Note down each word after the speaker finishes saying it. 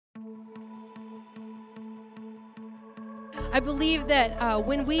I believe that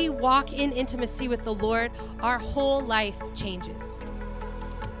when we walk in intimacy with the Lord, our whole life changes.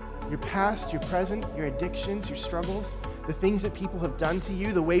 Your past, your present, your addictions, your struggles, the things that people have done to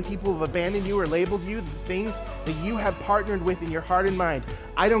you, the way people have abandoned you or labeled you, the things that you have partnered with in your heart and mind.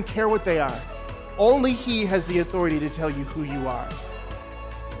 I don't care what they are. Only He has the authority to tell you who you are.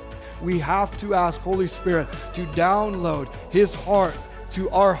 We have to ask Holy Spirit to download His heart to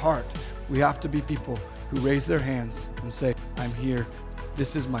our heart. We have to be people who raise their hands and say, I'm here.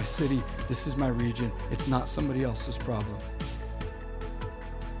 This is my city. This is my region. It's not somebody else's problem.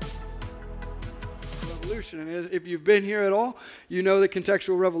 And if you've been here at all, you know that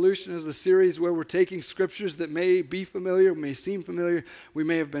Contextual Revolution is the series where we're taking scriptures that may be familiar, may seem familiar. We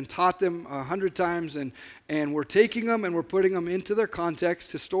may have been taught them 100 times, and we're taking them and we're putting them into their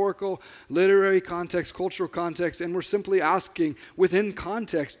context, historical, literary context, cultural context, and we're simply asking, within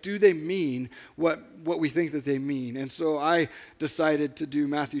context, do they mean what we think that they mean? And so I decided to do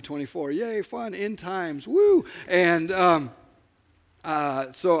Matthew 24. Yay, fun, end times, woo! And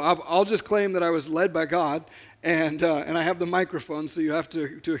so I'll just claim that I was led by God, and I have the microphone, so you have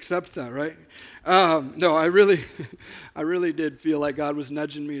to accept that, right? No, I really did feel like God was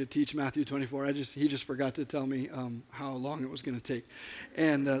nudging me to teach Matthew 24. He just forgot to tell me how long it was going to take,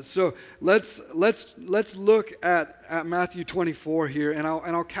 and so let's look at Matthew 24 here, and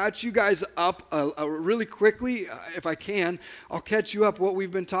I'll catch you guys up really quickly if I can. I'll catch you up. What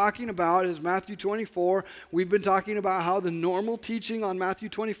we've been talking about is Matthew 24. We've been talking about how the normal teaching on Matthew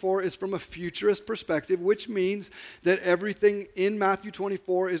 24 is from a futurist perspective, which means that everything in Matthew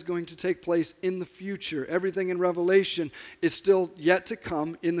 24 is going to take place in the future. Everything in Revelation is still yet to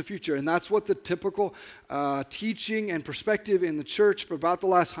come in the future. And that's what the typical teaching and perspective in the church for about the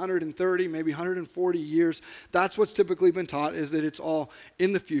last 130, maybe 140 years, that's what's typically been taught, is that it's all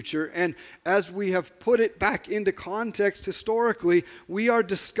in the future. And as we have put it back into context historically, we are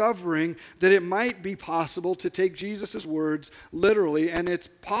discovering that it might be possible to take Jesus' words literally, and it's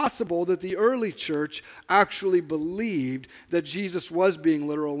possible that the early church actually believed that Jesus was being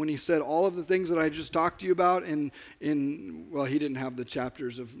literal when he said all of the things that I just talked to you about well, he didn't have the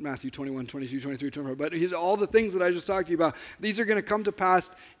chapters of Matthew 21, 22, 23, 24, but all the things that I just talked to you about, these are going to come to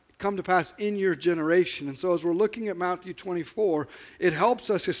pass in your generation. And so as we're looking at Matthew 24, it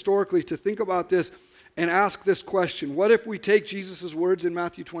helps us historically to think about this and ask this question. What if we take Jesus' words in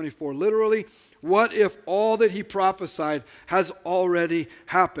Matthew 24 literally? What if all that he prophesied has already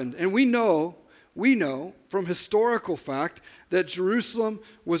happened? And we know from historical fact that Jerusalem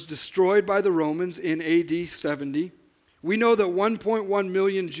was destroyed by the Romans in AD 70. We know that 1.1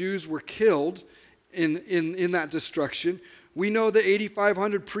 million Jews were killed in that destruction. We know that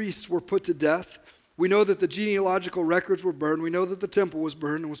 8,500 priests were put to death. We know that the genealogical records were burned. We know that the temple was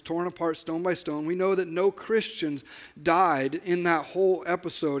burned and was torn apart stone by stone. We know that no Christians died in that whole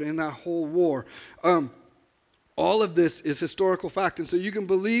episode, in that whole war. All of this is historical fact. And so you can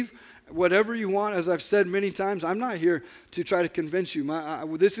believe whatever you want. As I've said many times, I'm not here to try to convince you.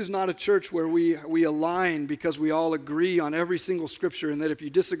 This is not a church where we align because we all agree on every single scripture, and that if you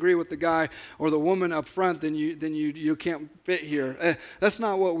disagree with the guy or the woman up front, then you can't fit here. That's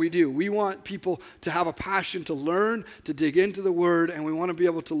not what we do. We want people to have a passion to learn, to dig into the Word, and we want to be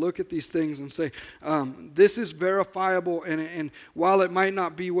able to look at these things and say, this is verifiable, and while it might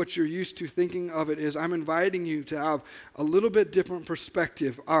not be what you're used to thinking of it is, I'm inviting you to have a little bit different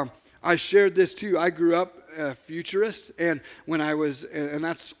perspective. I shared this too. I grew up a futurist, and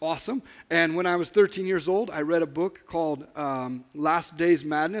that's awesome. And when I was 13 years old, I read a book called Last Days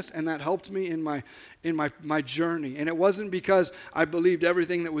Madness, and that helped me in my journey. And it wasn't because I believed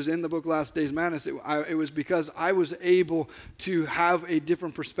everything that was in the book Last Days Madness. It was because I was able to have a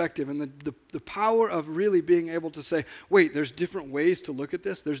different perspective, and the power of really being able to say, wait, there's different ways to look at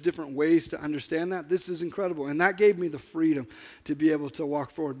this. There's different ways to understand that. This is incredible. And that gave me the freedom to be able to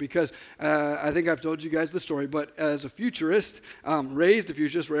walk forward, because I think I've told you guys the story, but as a futurist, raised a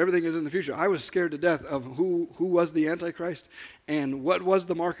futurist where everything is in the future, I was scared to death of who was the Antichrist and what was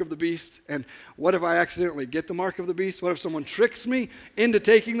the mark of the beast, and what if I accidentally get the mark of the beast? What if someone tricks me into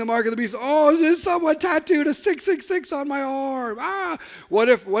taking the mark of the beast? Oh, is someone tattooed a 666 on my arm? What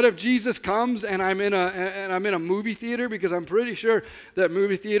if Jesus comes and I'm in a movie theater, because I'm pretty sure that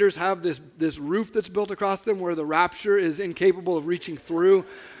movie theaters have this roof that's built across them where the rapture is incapable of reaching through.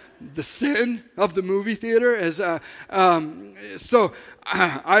 the sin of the movie theater.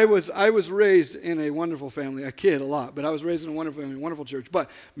 I was raised in a wonderful family. I kid a lot, but I was raised in a wonderful family, wonderful church. But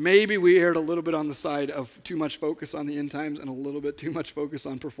maybe we erred a little bit on the side of too much focus on the end times and a little bit too much focus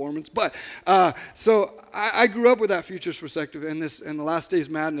on performance. But so I grew up with that futures perspective and the last days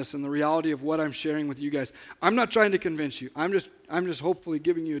madness and the reality of what I'm sharing with you guys. I'm not trying to convince you. I'm just hopefully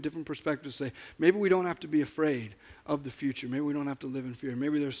giving you a different perspective to say maybe we don't have to be afraid of the future. Maybe we don't have to live in fear.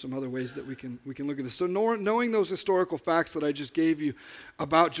 Maybe there's some other ways that we can look at this. So knowing those historical facts that I just gave you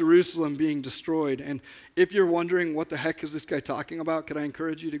about Jerusalem being destroyed, and if you're wondering what the heck is this guy talking about, could I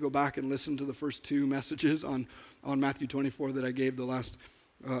encourage you to go back and listen to the first 2 messages on Matthew 24 that I gave the last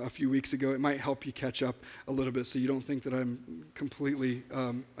a few weeks ago. It might help you catch up a little bit so you don't think that I'm completely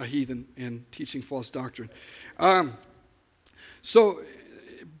a heathen and teaching false doctrine.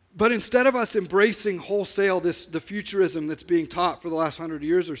 But instead of us embracing wholesale the futurism that's being taught for the last 100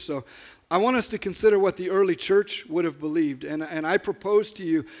 years or so, I want us to consider what the early church would have believed. And I propose to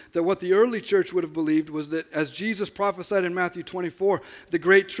you that what the early church would have believed was that as Jesus prophesied in Matthew 24, the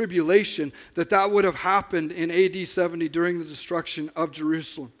Great Tribulation, that would have happened in AD 70 during the destruction of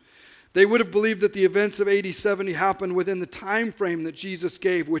Jerusalem. They would have believed that the events of AD 70 happened within the time frame that Jesus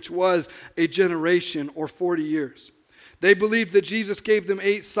gave, which was a generation or 40 years. They believed that Jesus gave them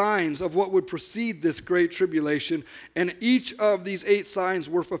 8 signs of what would precede this great tribulation, and each of these 8 signs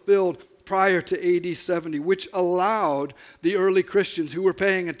were fulfilled prior to AD 70, which allowed the early Christians who were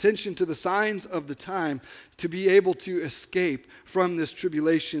paying attention to the signs of the time to be able to escape from this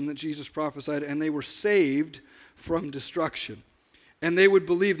tribulation that Jesus prophesied, and they were saved from destruction. And they would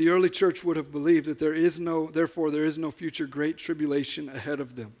believe, the early church would have believed that there is no future great tribulation ahead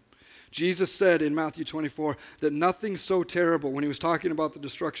of them. Jesus said in Matthew 24 that nothing so terrible, when he was talking about the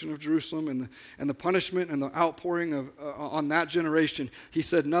destruction of Jerusalem and the punishment and the outpouring on that generation, he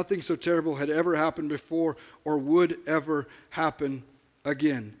said nothing so terrible had ever happened before or would ever happen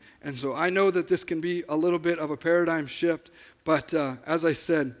again. And so I know that this can be a little bit of a paradigm shift, but as I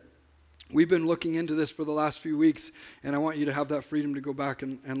said, we've been looking into this for the last few weeks, and I want you to have that freedom to go back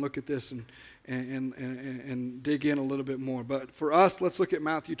and look at this and dig in a little bit more. But for us, let's look at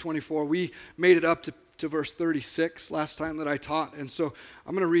Matthew 24. We made it up to verse 36 last time that I taught, and so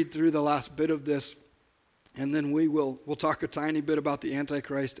I'm going to read through the last bit of this, and then we'll talk a tiny bit about the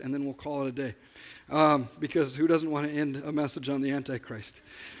Antichrist, and then we'll call it a day, because who doesn't want to end a message on the Antichrist?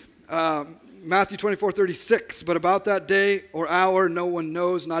 Matthew 24:36, but about that day or hour no one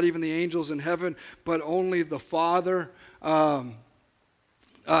knows, not even the angels in heaven, but only the Father, nor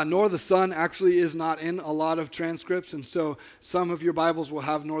the Son actually is not in a lot of transcripts, and so some of your Bibles will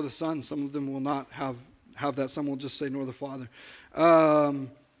have nor the Son, some of them will not have that, some will just say nor the Father.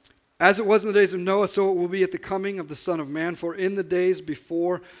 As it was in the days of Noah, so it will be at the coming of the Son of Man. For in the days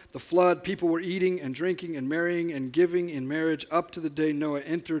before the flood, people were eating and drinking and marrying and giving in marriage up to the day Noah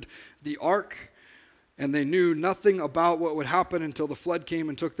entered the ark. And they knew nothing about what would happen until the flood came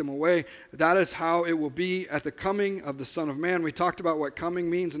and took them away. That is how it will be at the coming of the Son of Man. We talked about what coming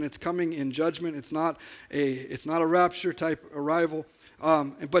means, and it's coming in judgment. It's not a rapture type arrival.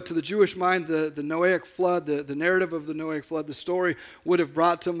 But to the Jewish mind, the Noahic flood, the narrative of the Noahic flood, the story would have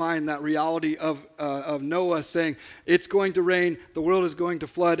brought to mind that reality of Noah saying, it's going to rain, the world is going to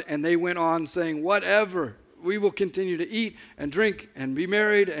flood, and they went on saying, whatever, we will continue to eat and drink and be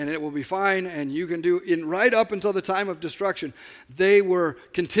married, and it will be fine, and you can do it right up until the time of destruction. They were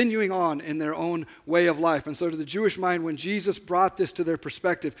continuing on in their own way of life. And so to the Jewish mind, when Jesus brought this to their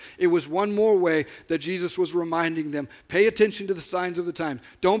perspective, it was one more way that Jesus was reminding them, pay attention to the signs of the time.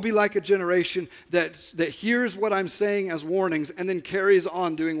 Don't be like a generation that hears what I'm saying as warnings and then carries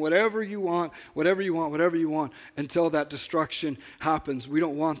on doing whatever you want until that destruction happens. We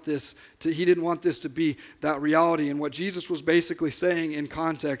don't want this he didn't want this to be that reality. And what Jesus was basically saying in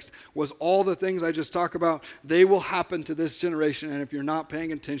context was all the things I just talked about, they will happen to this generation. And if you're not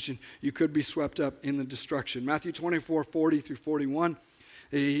paying attention, you could be swept up in the destruction. Matthew 24:40-41.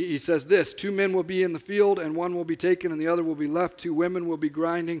 He says this, 2 men will be in the field, and one will be taken and the other will be left. 2 women will be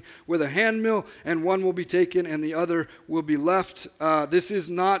grinding with a handmill, and one will be taken and the other will be left. This is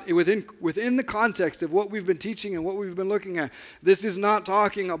not, within the context of what we've been teaching and what we've been looking at, this is not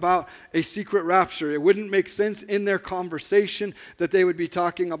talking about a secret rapture. It wouldn't make sense in their conversation that they would be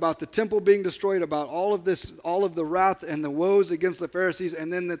talking about the temple being destroyed, about all of this, all of the wrath and the woes against the Pharisees,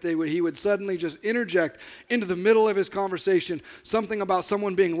 and then that he would suddenly just interject into the middle of his conversation something about someone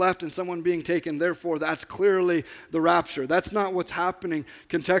someone being left and someone being taken. Therefore, that's clearly the rapture. That's not what's happening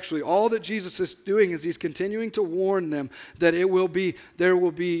contextually. All that Jesus is doing is he's continuing to warn them that there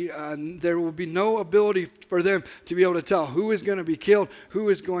will be no ability for them to be able to tell who is going to be killed, who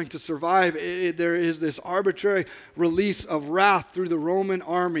is going to survive. There is this arbitrary release of wrath through the Roman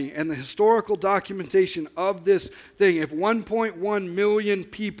army, and the historical documentation of this thing. If 1.1 million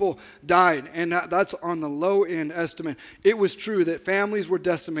people died, and that's on the low end estimate, it was true that families were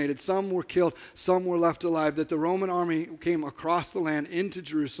decimated, some were killed, some were left alive, that the Roman army came across the land into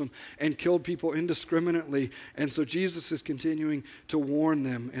Jerusalem and killed people indiscriminately. And so Jesus is continuing to warn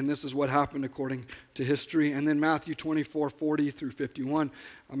them, and this is what happened according to history. And then Matthew 24:40 through 51.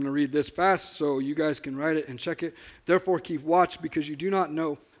 I'm going to read this fast so you guys can write it and check it. Therefore keep watch, because you do not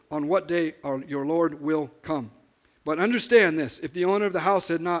know on what day your Lord will come. But understand this, if the owner of the house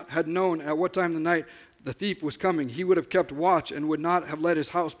had known at what time of the night the thief was coming, he would have kept watch and would not have let his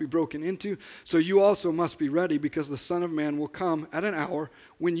house be broken into. So you also must be ready, because the Son of Man will come at an hour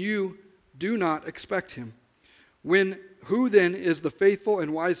when you do not expect him. Who then is the faithful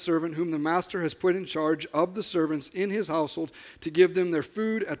and wise servant whom the master has put in charge of the servants in his household to give them their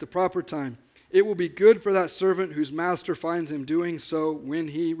food at the proper time? It will be good for that servant whose master finds him doing so when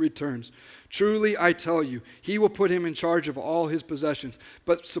he returns. Truly, I tell you, he will put him in charge of all his possessions.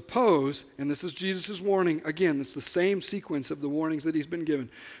 But suppose, and this is Jesus' warning, again, it's the same sequence of the warnings that he's been given.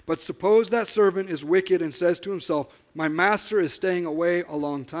 But suppose that servant is wicked and says to himself, my master is staying away a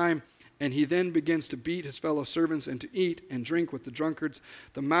long time, and he then begins to beat his fellow servants and to eat and drink with the drunkards.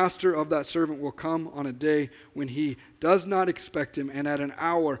 The master of that servant will come on a day when he does not expect him, and at an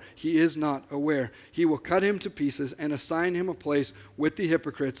hour he is not aware. He will cut him to pieces and assign him a place with the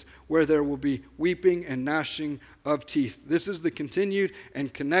hypocrites, where there will be weeping and gnashing of teeth. This is the continued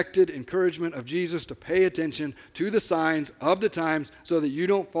and connected encouragement of Jesus to pay attention to the signs of the times, so that you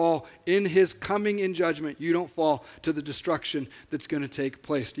don't fall in his coming in judgment. You don't fall to the destruction that's going to take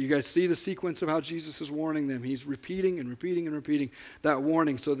place. Do you guys see the sequence of how Jesus is warning them? He's repeating and repeating and repeating that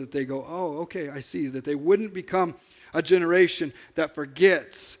warning so that they go, oh, okay, I see. That they wouldn't become a generation that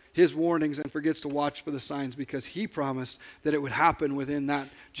forgets his warnings and forgets to watch for the signs, because he promised that it would happen within that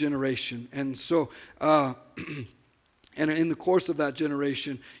generation. And so, and in the course of that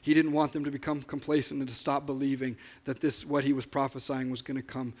generation, he didn't want them to become complacent and to stop believing that what he was prophesying was going to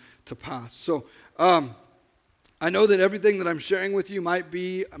come to pass. So, I know that everything that I'm sharing with you might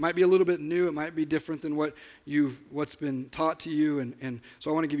be a little bit new. It might be different than what's been taught to you, and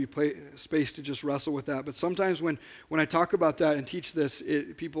so I want to give you space to just wrestle with that. But sometimes when I talk about that and teach this,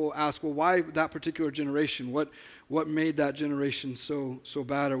 people ask, well, why that particular generation? What made that generation so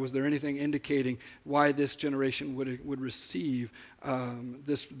bad? Or was there anything indicating why this generation would receive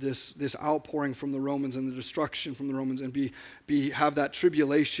this outpouring from the Romans and the destruction from the Romans, and have that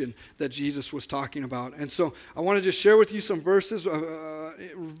tribulation that Jesus was talking about? And so I want to just share with you some verses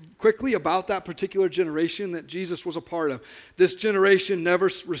quickly about that particular generation that Jesus was a part of. This generation never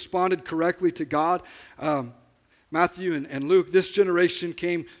responded correctly to God. Matthew and Luke, this generation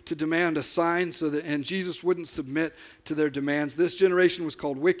came to demand a sign, and Jesus wouldn't submit to their demands. This generation was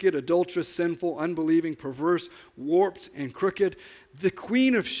called wicked, adulterous, sinful, unbelieving, perverse, warped, and crooked. The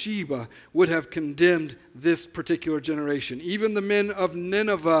Queen of Sheba would have condemned this particular generation. Even the men of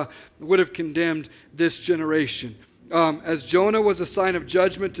Nineveh would have condemned this generation. As Jonah was a sign of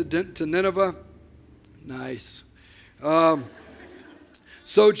judgment to Nineveh, nice.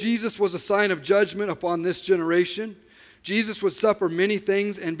 So Jesus was a sign of judgment upon this generation. Jesus would suffer many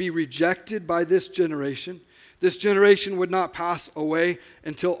things and be rejected by this generation. This generation would not pass away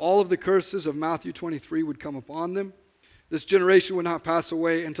until all of the curses of Matthew 23 would come upon them. This generation would not pass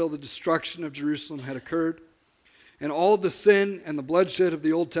away until the destruction of Jerusalem had occurred. And all of the sin and the bloodshed of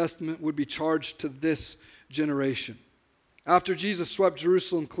the Old Testament would be charged to this generation. After Jesus swept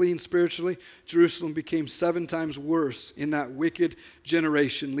Jerusalem clean spiritually, Jerusalem became 7 times worse in that wicked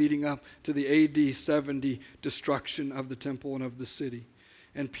generation leading up to the AD 70 destruction of the temple and of the city.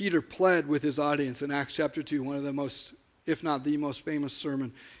 And Peter pled with his audience in Acts chapter 2, one of the most, if not the most famous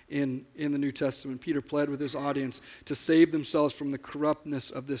sermon in the New Testament. Peter pled with his audience to save themselves from the corruptness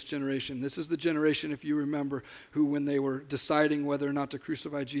of this generation. This is the generation, if you remember, who when they were deciding whether or not to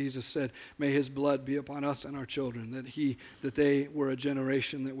crucify Jesus said, may his blood be upon us and our children. That they were a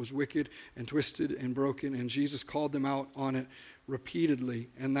generation that was wicked and twisted and broken, and Jesus called them out on it repeatedly.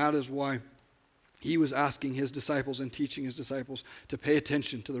 And that is why he was asking his disciples and teaching his disciples to pay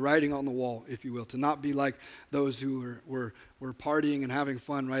attention to the writing on the wall, if you will, to not be like those who were partying and having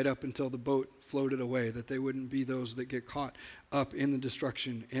fun right up until the boat floated away, that they wouldn't be those that get caught up in the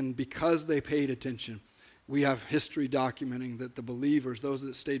destruction. And because they paid attention We have history documenting that the believers, those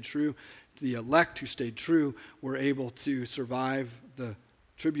that stayed true, the elect who stayed true, were able to survive the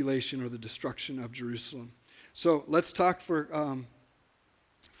tribulation or the destruction of Jerusalem. So let's talk for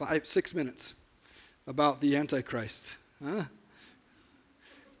 6 minutes about the Antichrist. Huh?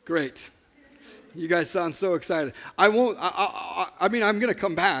 Great. You guys sound so excited. I mean, I'm going to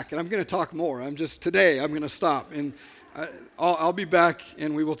come back and I'm going to talk more. Today I'm going to stop and I'll be back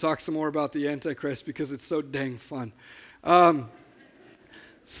and we will talk some more about the Antichrist because it's so dang fun.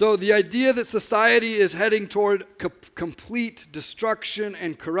 So the idea that society is heading toward complete destruction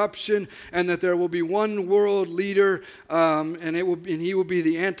and corruption, and that there will be one world leader, and he will be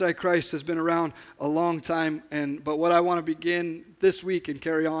the Antichrist, has been around a long time. But what I want to begin this week and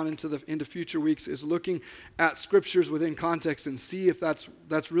carry on into future weeks is looking at scriptures within context and see if that's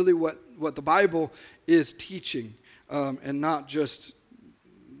really what the Bible is teaching, and not just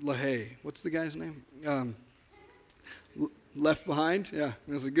LaHaye. What's the guy's name? Left Behind? Yeah,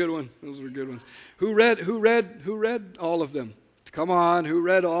 that's a good one. Those were good ones. Who read all of them? Come on, who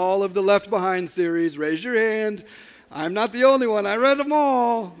read all of the Left Behind series? Raise your hand. I'm not the only one. I read them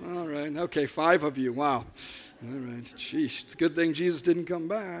all. All right. Okay, 5 of you. Wow. All right. Sheesh. It's a good thing Jesus didn't come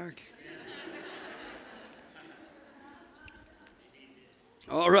back.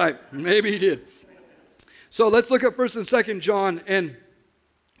 All right. Maybe he did. So let's look at 1st and 2nd John and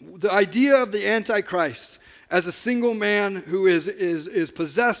the idea of the Antichrist as a single man who is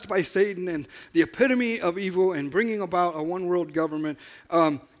possessed by Satan and the epitome of evil and bringing about a one-world government.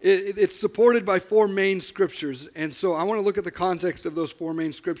 It's supported by 4 main scriptures. And so I want to look at the context of those 4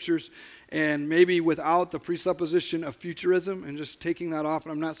 main scriptures and maybe without the presupposition of futurism and just taking that off.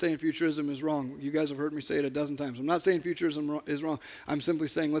 And I'm not saying futurism is wrong. You guys have heard me say it a dozen times. I'm not saying futurism is wrong. I'm simply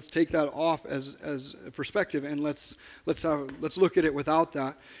saying let's take that off as a perspective and let's look at it without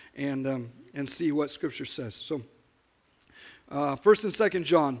that and see what Scripture says. So 1st and 2nd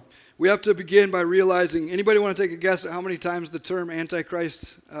John. We have to begin by realizing, anybody want to take a guess at how many times the term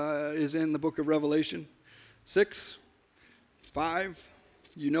Antichrist is in the book of Revelation? 6? 5?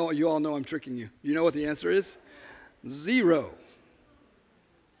 You all know I'm tricking you. You know what the answer is? 0.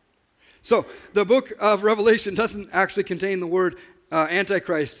 So the book of Revelation doesn't actually contain the word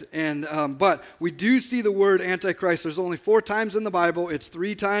Antichrist, but we do see the word Antichrist. There's only 4 times in the Bible. It's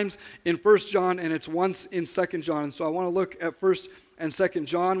 3 times in 1 John, and it's once in 2 John. And so I want to look at 1 and 2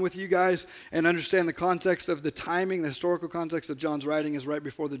 John with you guys and understand the context of the timing. The historical context of John's writing is right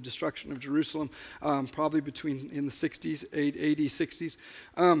before the destruction of Jerusalem, probably in the 60s, AD 60s.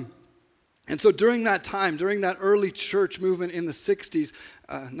 And so during that time, during that early church movement in the 60s,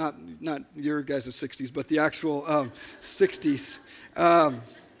 not your guys' 60s, but the actual 60s.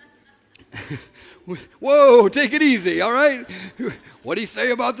 Whoa, take it easy, all right? What do you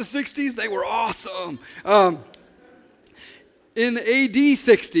say about the 60s? They were awesome. In the AD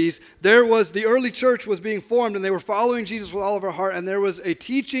 60s, the early church was being formed, and they were following Jesus with all of our heart, and there was a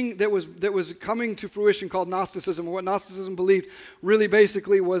teaching that was coming to fruition called Gnosticism. And what Gnosticism believed really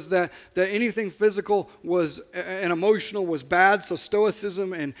basically was that anything physical and emotional was bad. So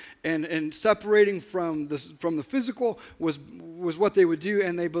Stoicism and separating from the physical was what they would do,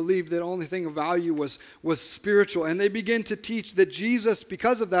 and they believed that the only thing of value was spiritual. And they began to teach that Jesus,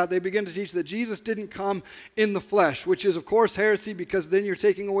 because of that, they began to teach that Jesus didn't come in the flesh, which is, of course, heresy, because then you're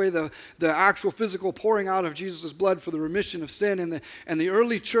taking away the actual physical pouring out of Jesus' blood for the remission of sin. And the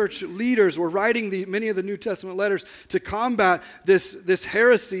early church leaders were writing many of the New Testament letters to combat this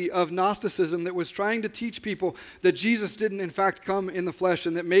heresy of Gnosticism that was trying to teach people that Jesus didn't in fact come in the flesh,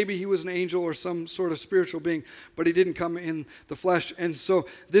 and that maybe he was an angel or some sort of spiritual being, but he didn't come in the flesh. And so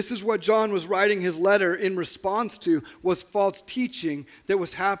this is what John was writing his letter in response to, was false teaching that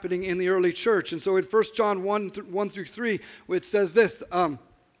was happening in the early church. And so in 1 John 1 through 3, it says this,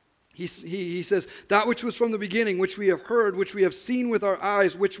 he says, that which was from the beginning, which we have heard, which we have seen with our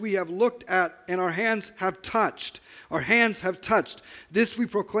eyes, which we have looked at, and our hands have touched. Our hands have touched. This we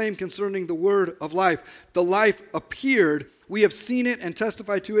proclaim concerning the word of life. The life appeared. We have seen it and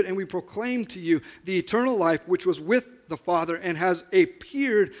testified to it, and we proclaim to you the eternal life which was with the Father and has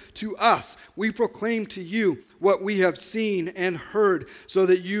appeared to us. We proclaim to you what we have seen and heard, so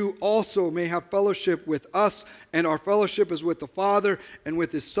that you also may have fellowship with us, and our fellowship is with the Father and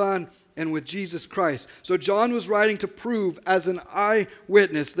with his Son and with Jesus Christ. So John was writing to prove as an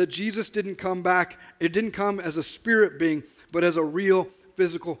eyewitness that Jesus didn't come back. It didn't come as a spirit being, but as a real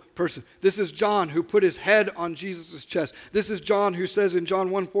physical person. This is John who put his head on Jesus' chest. This is John who says in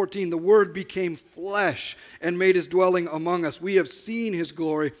John 1:14, the Word became flesh and made his dwelling among us. We have seen his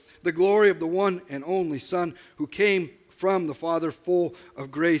glory, the glory of the one and only Son who came from the Father, full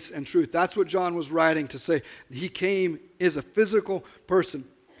of grace and truth. That's what John was writing to say. He came as a physical person.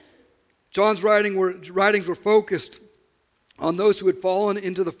 John's writings were focused on those who had fallen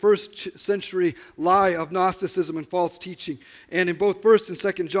into the first century lie of Gnosticism and false teaching. And in both 1st and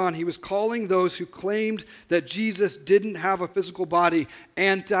 2nd John, he was calling those who claimed that Jesus didn't have a physical body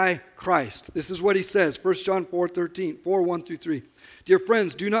anti-Christ. This is what he says, 1 John 4:1-3. Dear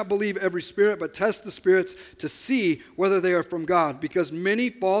friends, do not believe every spirit, but test the spirits to see whether they are from God, because many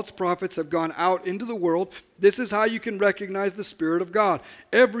false prophets have gone out into the world. This is how you can recognize the Spirit of God.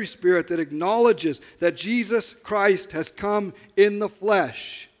 Every spirit that acknowledges that Jesus Christ has come in the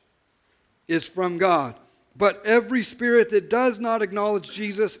flesh is from God. But every spirit that does not acknowledge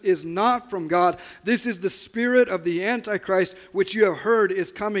Jesus is not from God. This is the spirit of the Antichrist, which you have heard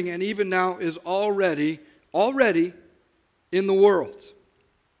is coming and even now is already in the world.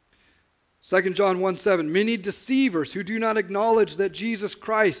 2 John 1:7, many deceivers who do not acknowledge that Jesus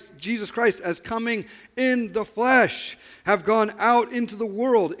Christ as coming in the flesh have gone out into the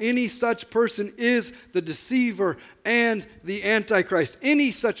world. Any such person is the deceiver and the Antichrist.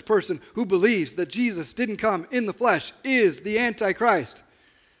 Any such person who believes that Jesus didn't come in the flesh is the Antichrist.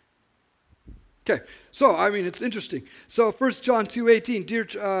 Okay, so, it's interesting. So 1 John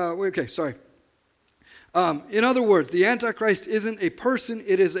 2:18, in other words, the Antichrist isn't a person,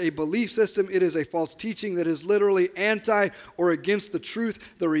 it is a belief system, it is a false teaching that is literally anti or against the truth,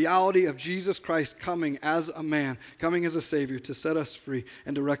 the reality of Jesus Christ coming as a man, coming as a Savior to set us free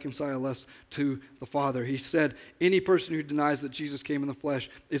and to reconcile us to the Father. He said, any person who denies that Jesus came in the flesh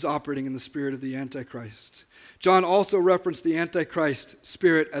is operating in the spirit of the Antichrist. John also referenced the Antichrist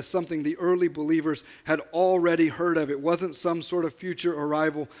spirit as something the early believers had already heard of. It wasn't some sort of future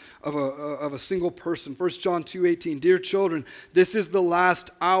arrival of a single person. 1 John 2:18, dear children, this is the last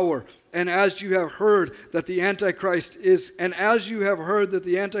hour. And as you have heard that the Antichrist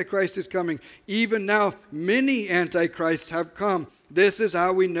is coming, even now many Antichrists have come. This is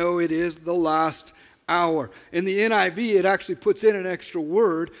how we know it is the last hour. In the NIV, it actually puts in an extra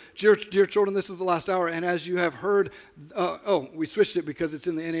word. Dear children, this is the last hour. And as you have heard, we switched it because it's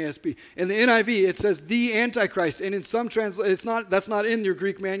in the NASB. In the NIV, it says the Antichrist. And in some that's not in your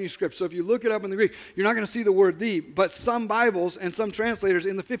Greek manuscript. So if you look it up in the Greek, you're not going to see the word the. But some Bibles and some translators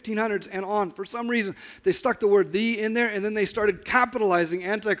in the 1500s and on, for some reason, they stuck the word the in there, and then they started capitalizing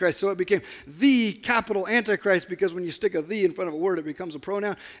Antichrist. So it became the capital Antichrist, because when you stick a the in front of a word, it becomes a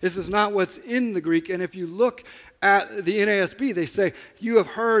pronoun. This is not what's in the Greek. And if you look at the NASB, they say, you have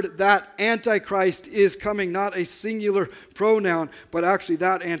heard that Antichrist is coming, not a singular pronoun, but actually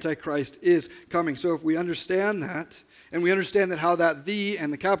that Antichrist is coming. So if we understand that, and we understand that how that the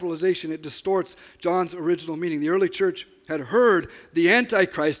and the capitalization, it distorts John's original meaning. The early church had heard the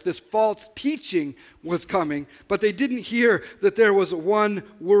Antichrist, this false teaching was coming, but they didn't hear that there was a one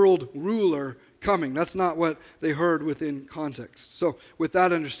world ruler coming. That's not what they heard within context. So with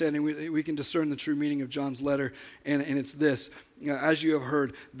that understanding, we can discern the true meaning of John's letter, and it's this. As you have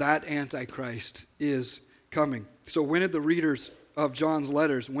heard, that Antichrist is coming. So when did the readers of John's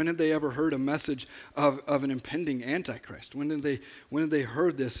letters, when had they ever heard a message of an impending Antichrist? When did they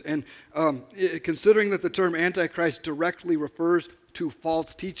heard this? And considering that the term Antichrist directly refers to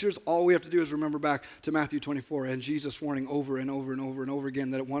false teachers, all we have to do is remember back to Matthew 24 and Jesus warning over and over and over and over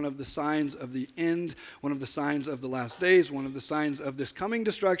again that one of the signs of the end, one of the signs of the last days, one of the signs of this coming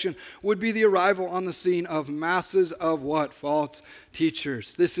destruction would be the arrival on the scene of masses of what? False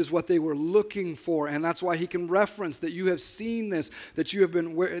teachers. This is what they were looking for, and that's why he can reference that you have seen this, that you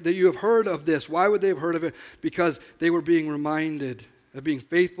have heard of this. Why would they have heard of it? Because they were being reminded of being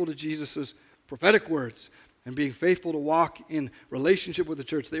faithful to Jesus' prophetic words. And being faithful to walk in relationship with the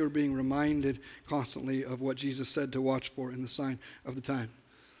church, they were being reminded constantly of what Jesus said to watch for in the sign of the time.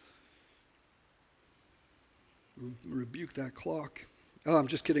 Rebuke that clock. Oh, I'm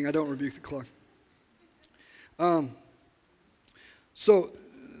just kidding. I don't rebuke the clock. So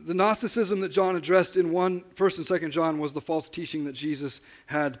the Gnosticism that John addressed in 1st and 2nd John was the false teaching that Jesus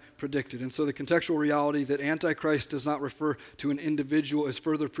had predicted. And so the contextual reality that Antichrist does not refer to an individual is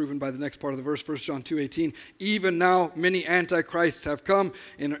further proven by the next part of the verse, 1 John 2:18. Even now, many Antichrists have come.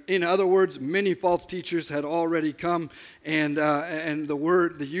 In other words, many false teachers had already come. And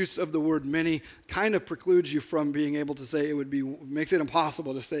the use of the word many kind of precludes you from being able to say makes it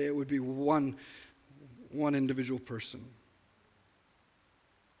impossible to say it would be one individual person.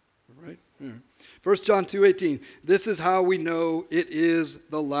 Right? Yeah. 1 John 2:18. This is how we know it is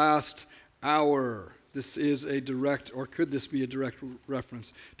the last hour. This is a direct, or could this be a direct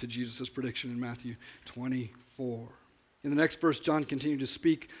reference to Jesus' prediction in Matthew 24? In the next verse, John continued to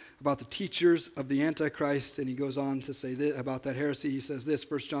speak about the teachers of the Antichrist, and he goes on to say about that heresy. He says this,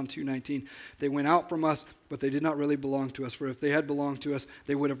 1 John 2:19, they went out from us, but they did not really belong to us. For if they had belonged to us,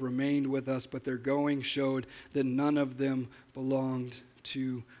 they would have remained with us, but their going showed that none of them belonged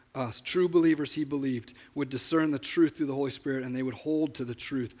to us. True believers, he believed, would discern the truth through the Holy Spirit, and they would hold to the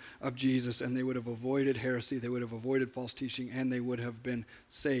truth of Jesus, and they would have avoided heresy, they would have avoided false teaching, and they would have been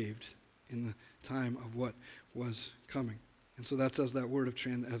saved in the time of what was coming. And so that's as that word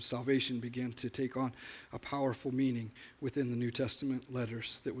of salvation began to take on a powerful meaning within the New Testament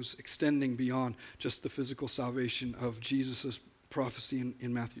letters that was extending beyond just the physical salvation of Jesus' prophecy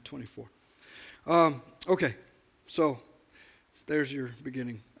in Matthew 24. Okay, so there's your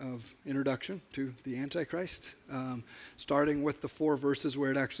beginning of introduction to the Antichrist, starting with the 4 verses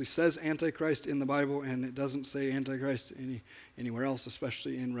where it actually says Antichrist in the Bible, and it doesn't say Antichrist anywhere else,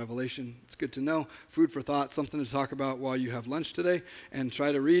 especially in Revelation. It's good to know. Food for thought, something to talk about while you have lunch today, and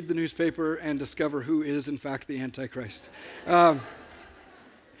try to read the newspaper and discover who is, in fact, the Antichrist. Let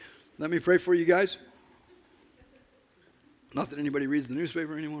me pray for you guys. Not that anybody reads the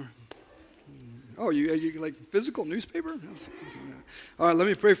newspaper anymore. Oh, you like physical newspaper? All right, let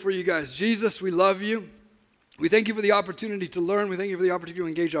me pray for you guys. Jesus, we love you. We thank you for the opportunity to learn. We thank you for the opportunity to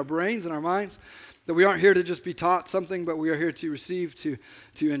engage our brains and our minds. That we aren't here to just be taught something, but we are here to receive, to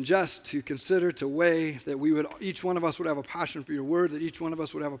ingest, to consider, to weigh, that each one of us would have a passion for your word, that each one of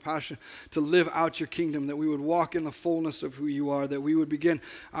us would have a passion to live out your kingdom, that we would walk in the fullness of who you are, that we would begin.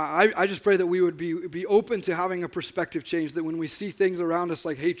 I just pray that we would be open to having a perspective change, that when we see things around us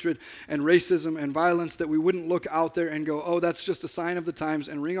like hatred and racism and violence, that we wouldn't look out there and go, oh, that's just a sign of the times,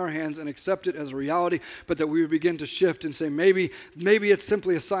 and wring our hands and accept it as a reality, but that we would begin to shift and say, maybe it's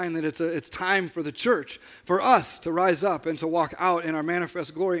simply a sign that it's time for the church, for us to rise up and to walk out in our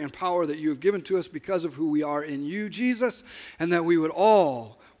manifest glory and power that you have given to us because of who we are in you, Jesus, and that we would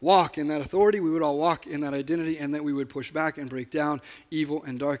all walk in that authority, we would all walk in that identity, and that we would push back and break down evil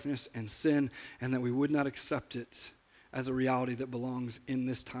and darkness and sin, and that we would not accept it as a reality that belongs in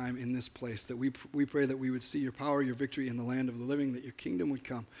this time, in this place, that we pray that we would see your power, your victory in the land of the living, that your kingdom would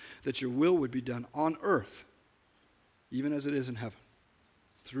come, that your will would be done on earth, even as it is in heaven.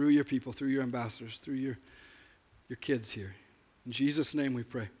 Through your people, through your ambassadors, through your kids here. In Jesus' name we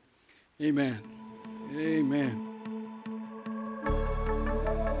pray. Amen. Amen.